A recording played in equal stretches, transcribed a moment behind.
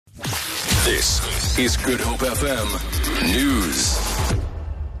This is Good Hope FM News.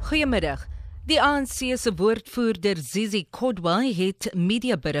 Goeiemiddag. Die ANC se woordvoerder Zizi Kodwa het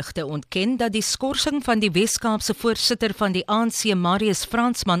mediaberigte ontken dat die skorsing van die Wes-Kaapse voorsitter van die ANC Marius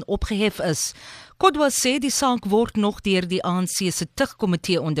Fransman opgehef is. Kodwa sê die saak word nog deur die ANC se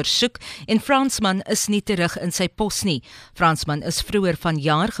tugkomitee ondersoek en Fransman is nie terug in sy pos nie. Fransman is vroeër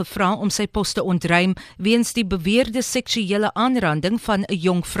vanjaar gevra om sy pos te ontruim weens die beweerde seksuele aanranding van 'n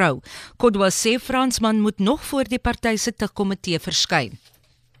jong vrou. Kodwa sê Fransman moet nog voor die party se tugkomitee verskyn.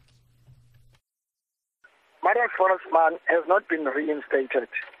 Marius Fransman has not been reinstated.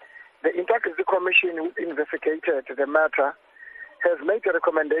 The Integrity Commission who investigated the matter has made a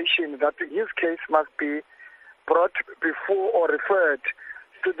recommendation that his case must be brought before or referred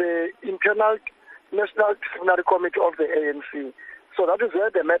to the internal National Disciplinary Committee of the ANC. So that is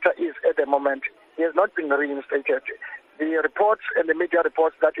where the matter is at the moment. He has not been reinstated. The reports and the media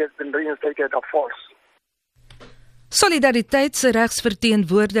reports that he has been reinstated are false. Solidariteit se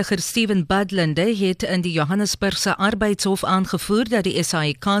regsverteenwoordiger Steven Badlinde het in die Johannesburgse Arbeidshof aangevoer dat die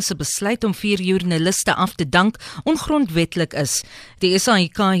SAIK se besluit om 4 joernaliste af te dank ongrondwetlik is. Die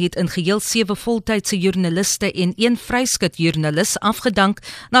SAIK het in geheel 7 voltydse joernaliste en 1 vryskut joernalis afgedank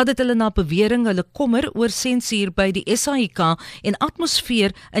nadat hulle na bewering hulle kommer oor sensuur by die SAIK en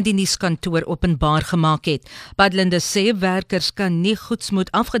atmosfeer in die nuuskantoor openbaar gemaak het. Badlinde sê werkers kan nie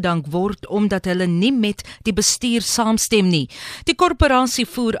goedsmoed afgedank word omdat hulle nie met die bestuur saamstem nie. Die korporasie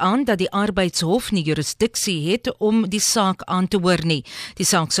voer aan dat die arbeidshof nie jurisdiksie het om die saak aan te hoor nie. Die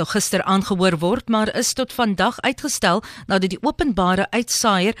saak sou gister aangehoor word, maar is tot vandag uitgestel nadat die openbare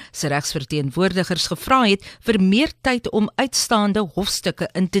uitsaaier se regsverteenwoordigers gevra het vir meer tyd om uitstaande hofstukke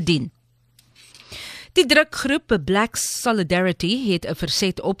in te dien. Die drukgroep Black Solidarity het 'n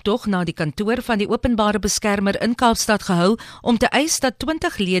verzetoptog na die kantoor van die openbare beskermer in Kaapstad gehou om te eis dat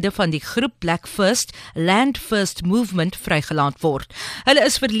 20 lede van die groep Black First, Land First Movement vrygelaat word. Hulle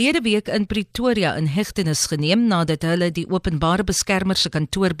is verlede week in Pretoria in hegtenis geneem nadat hulle die openbare beskermer se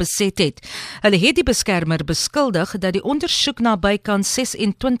kantoor beset het. Hulle het die beskermer beskuldig dat die ondersoek na bykans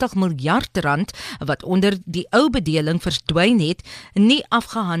 26 miljard rand wat onder die ou bedeling verdwyn het, nie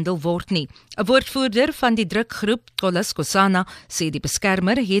afgehandel word nie. 'n Woordvoerder van die drukgroep, Skorsing, sê die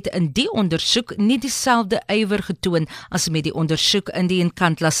beskermer het in die ondersoek nie dieselfde ywer getoon as met die ondersoek in die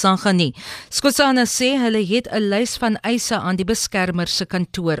Nkandla nie. Skorsing sê hulle het 'n lys van eise aan die beskermer se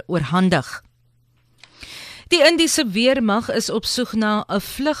kantoor oorhandig. Die Indiese weermag is op soek na 'n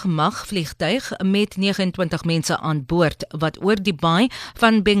vlugmagvliegtuig met 29 mense aan boord wat oor die baai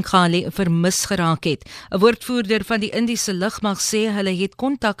van Bengali vermis geraak het. 'n Woordvoerder van die Indiese lugmag sê hulle het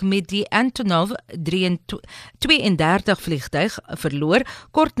kontak met die Antonov 32 vliegtuig verloor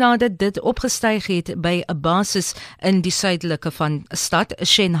kort nadat dit opgestyg het by 'n basis in die suidelike van stad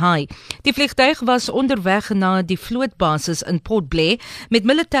Shanghai. Die vliegtuig was onderweg na die vlootbasis in Port Blair met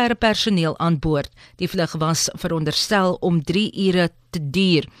militêre personeel aan boord. Die vlug was veronderstel om 3 ure te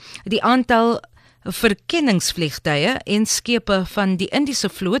duur. Die aantal verkenningsvliegtuie en skepe van die Indiese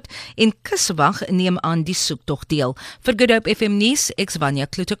vloot en kuswag neem aan die soektog deel. Vir Good Hope FM nuus, ek's Vanya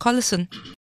Kluter-Collison.